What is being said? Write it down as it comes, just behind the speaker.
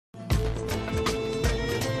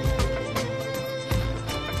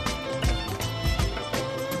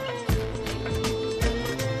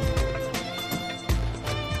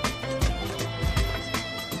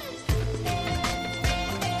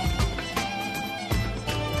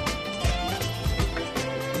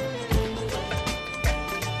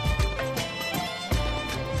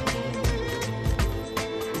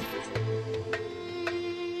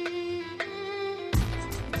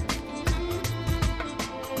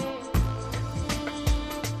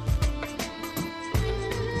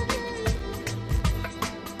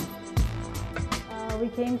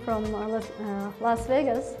came from Las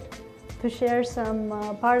Vegas to share some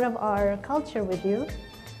part of our culture with you.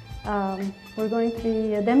 We're going to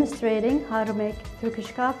be demonstrating how to make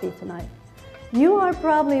Turkish coffee tonight. You are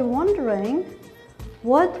probably wondering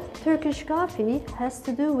what Turkish coffee has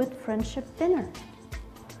to do with friendship dinner.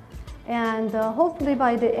 And hopefully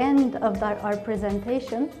by the end of our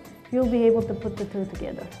presentation, you'll be able to put the two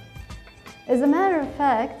together. As a matter of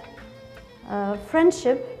fact,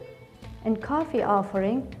 friendship and coffee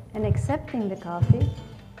offering and accepting the coffee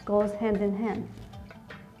goes hand in hand.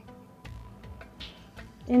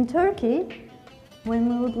 In Turkey, when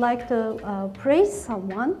we would like to praise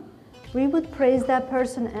someone, we would praise that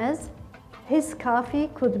person as his coffee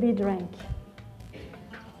could be drank.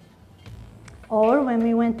 Or when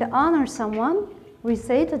we went to honor someone, we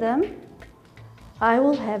say to them, I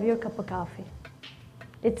will have your cup of coffee.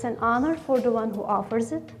 It's an honor for the one who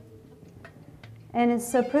offers it, and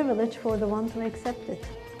it's a privilege for the one to accept it.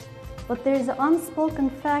 But there's an unspoken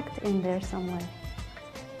fact in there somewhere,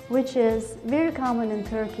 which is very common in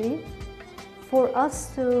Turkey for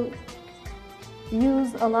us to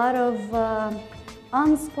use a lot of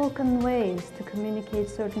unspoken ways to communicate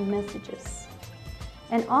certain messages.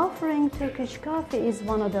 And offering Turkish coffee is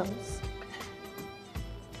one of those.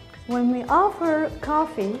 When we offer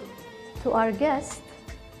coffee to our guests,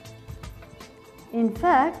 in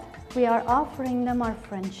fact, we are offering them our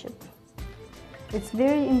friendship. It's a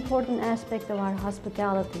very important aspect of our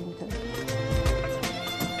hospitality in Turkey.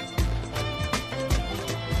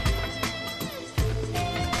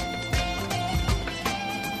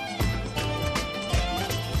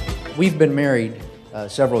 We've been married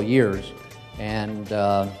several years, and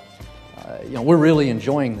we're really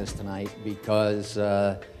enjoying this tonight because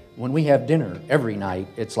when we have dinner every night,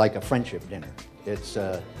 it's like a friendship dinner. It's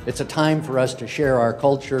a time for us to share our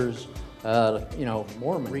cultures.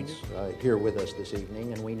 Mormons here with us this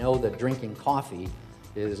evening, and we know that drinking coffee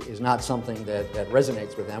is not something that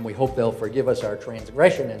resonates with them. We hope they'll forgive us our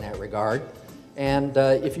transgression in that regard. And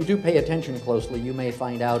if you do pay attention closely, you may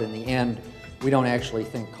find out in the end we don't actually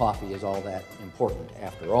think coffee is all that important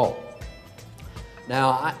after all.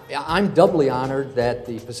 Now, I'm doubly honored that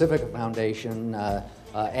the Pacifica Foundation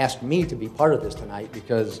asked me to be part of this tonight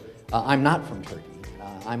because I'm not from Turkey.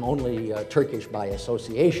 I'm only Turkish by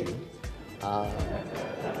association.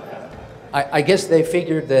 I guess they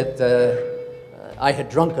figured that I had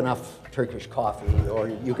drunk enough Turkish coffee, or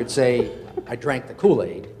you could say I drank the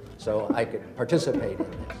Kool-Aid, so I could participate in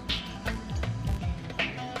this.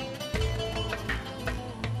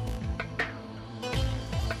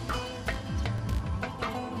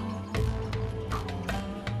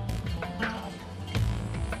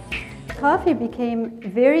 Coffee became a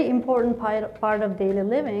very important part of daily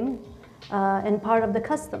living and part of the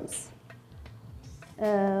customs.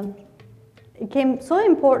 It became so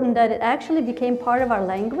important that it actually became part of our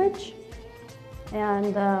language.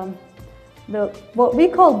 And what we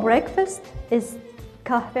call breakfast is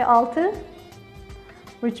kahvaltı,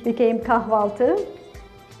 which became kahvaltı.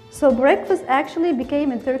 So breakfast actually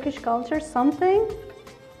became in Turkish culture something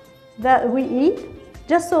that we eat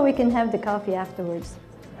just so we can have the coffee afterwards.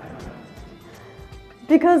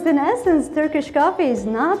 Because in essence, Turkish coffee is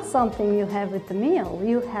not something you have with the meal.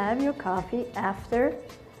 You have your coffee after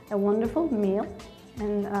a wonderful meal.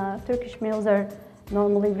 And Turkish meals are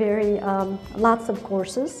normally very, lots of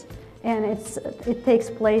courses. And it takes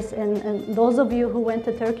place, and those of you who went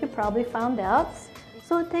to Turkey probably found out.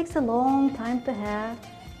 So it takes a long time to have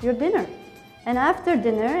your dinner. And after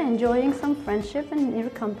dinner, enjoying some friendship and your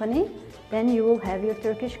company, then you will have your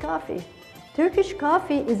Turkish coffee. Turkish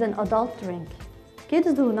coffee is an adult drink.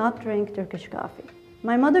 Kids do not drink Turkish coffee.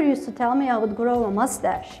 My mother used to tell me I would grow a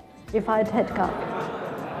mustache if I'd had coffee.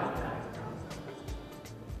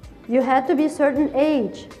 You had to be a certain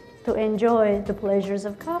age to enjoy the pleasures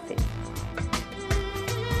of coffee.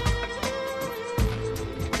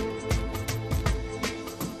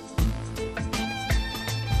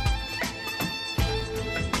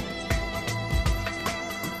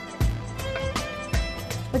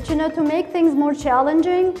 But to make things more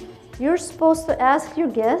challenging, you're supposed to ask your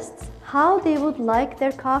guests how they would like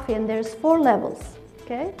their coffee, and there's 4 levels,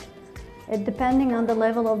 okay? Depending on the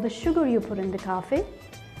level of the sugar you put in the coffee.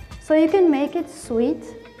 So you can make it sweet,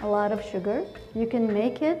 a lot of sugar. You can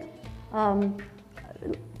make it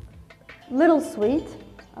little sweet,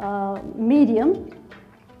 medium.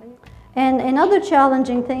 And another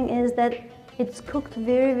challenging thing is that it's cooked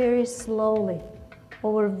very, very slowly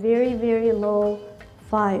over very, very low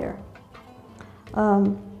fire.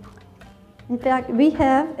 In fact, we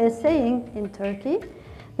have a saying in Turkey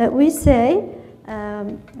that we say,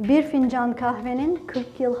 bir fincan kahvenin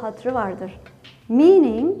 40 yıl hatırı vardır.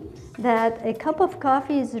 meaning that a cup of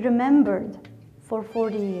coffee is remembered for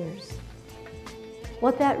 40 years.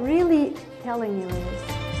 What that really telling you is,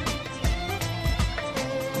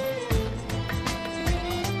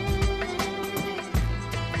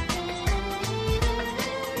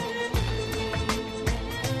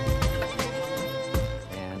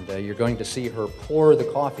 you're going to see her pour the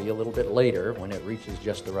coffee a little bit later when it reaches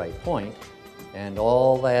just the right point, and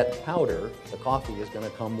all that powder, the coffee, is going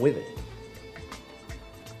to come with it.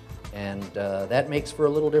 And that makes for a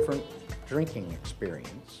little different drinking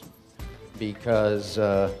experience because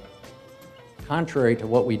contrary to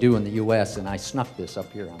what we do in the US, and I snuck this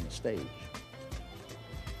up here on the stage,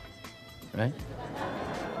 right?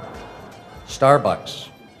 Starbucks,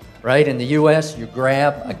 right? In the US, you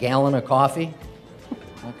grab a gallon of coffee,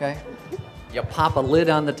 okay? You pop a lid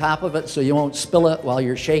on the top of it so you won't spill it while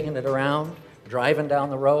you're shaking it around, driving down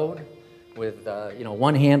the road with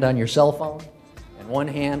one hand on your cell phone and one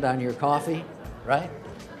hand on your coffee, right?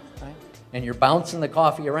 And you're bouncing the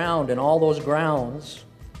coffee around, and all those grounds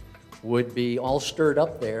would be all stirred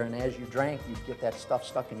up there, and as you drank, you'd get that stuff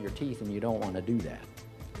stuck in your teeth, and you don't want to do that.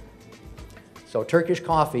 So Turkish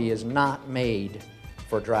coffee is not made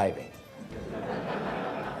for driving.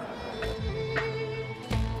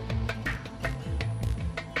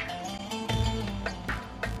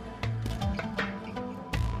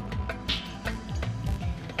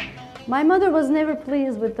 My mother was never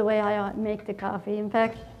pleased with the way I make the coffee. In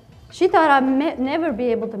fact, she thought I'd never be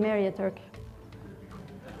able to marry a Turk.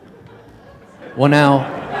 Well,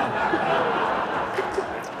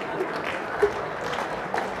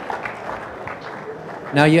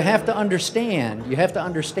 now you have to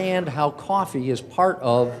understand how coffee is part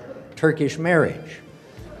of Turkish marriage.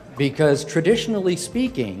 Because traditionally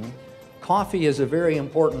speaking, coffee is a very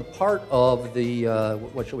important part of the,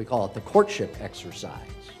 what shall we call it, the courtship exercise.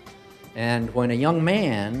 And when a young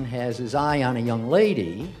man has his eye on a young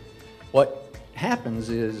lady, what happens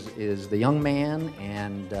is the young man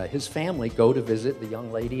and his family go to visit the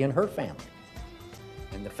young lady and her family.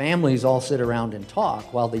 And the families all sit around and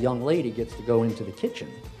talk while the young lady gets to go into the kitchen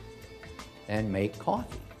and make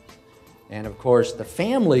coffee. And of course, the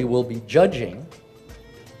family will be judging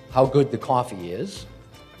how good the coffee is,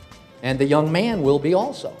 and the young man will be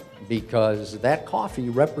also, because that coffee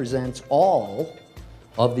represents all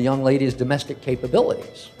of the young lady's domestic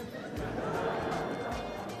capabilities.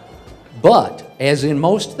 But, as in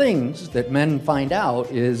most things that men find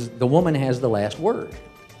out, is the woman has the last word.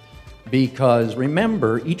 Because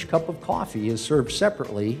remember, each cup of coffee is served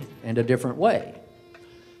separately and a different way.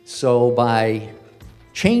 So by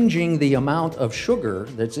changing the amount of sugar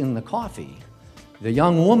that's in the coffee, the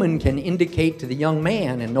young woman can indicate to the young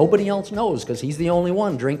man, and nobody else knows because he's the only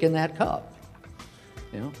one drinking that cup,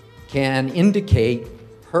 can indicate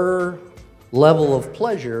her level of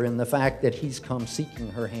pleasure in the fact that he's come seeking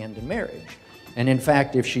her hand in marriage. And in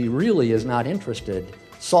fact, if she really is not interested,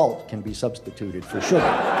 salt can be substituted for sugar.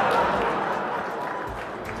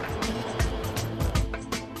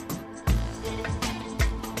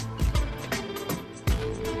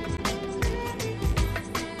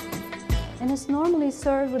 And it's normally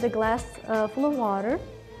served with a glass full of water.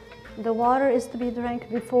 The water is to be drank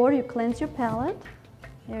before you cleanse your palate.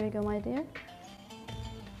 Here you go, my dear.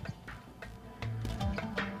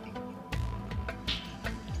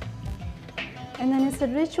 And then it's a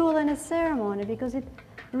ritual and a ceremony because it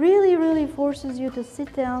really, really forces you to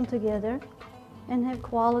sit down together and have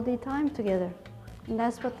quality time together. And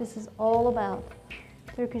that's what this is all about.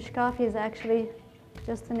 Turkish coffee is actually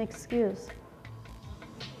just an excuse.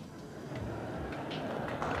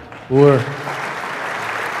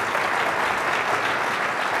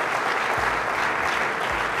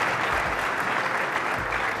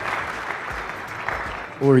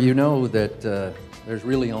 Or you know that there's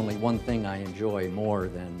really only one thing I enjoy more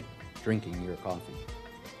than drinking your coffee,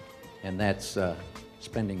 and that's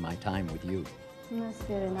spending my time with you. That's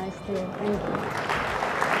very nice, dear. Thank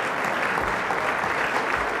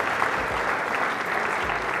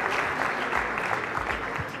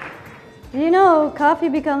you. You know, coffee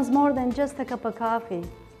becomes more than just a cup of coffee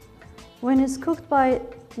when it's cooked by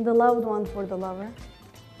the loved one for the lover,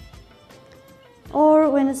 or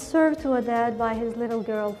when it's served to a dad by his little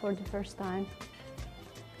girl for the first time,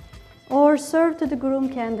 or served to the groom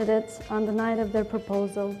candidates on the night of their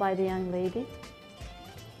proposal by the young lady,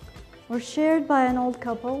 or shared by an old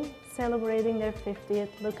couple celebrating their 50th,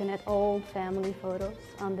 looking at old family photos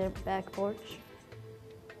on their back porch,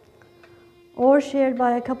 or shared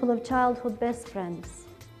by a couple of childhood best friends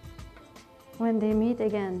when they meet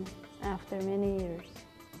again after many years.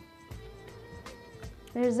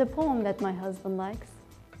 There's a poem that my husband likes.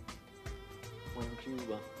 you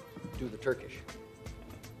do the Turkish?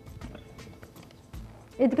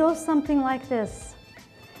 It goes something like this.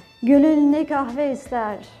 Gönül ne kahve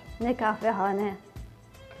ister, ne kahvehane.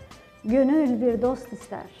 Gönül bir dost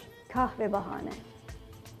ister, kahve bahane.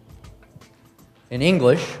 In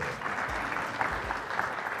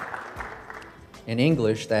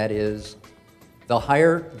English, that is, the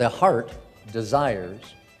heart desires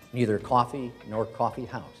neither coffee nor coffee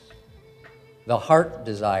house. The heart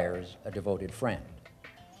desires a devoted friend.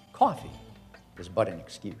 Coffee is but an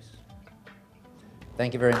excuse.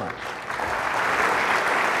 Thank you very much.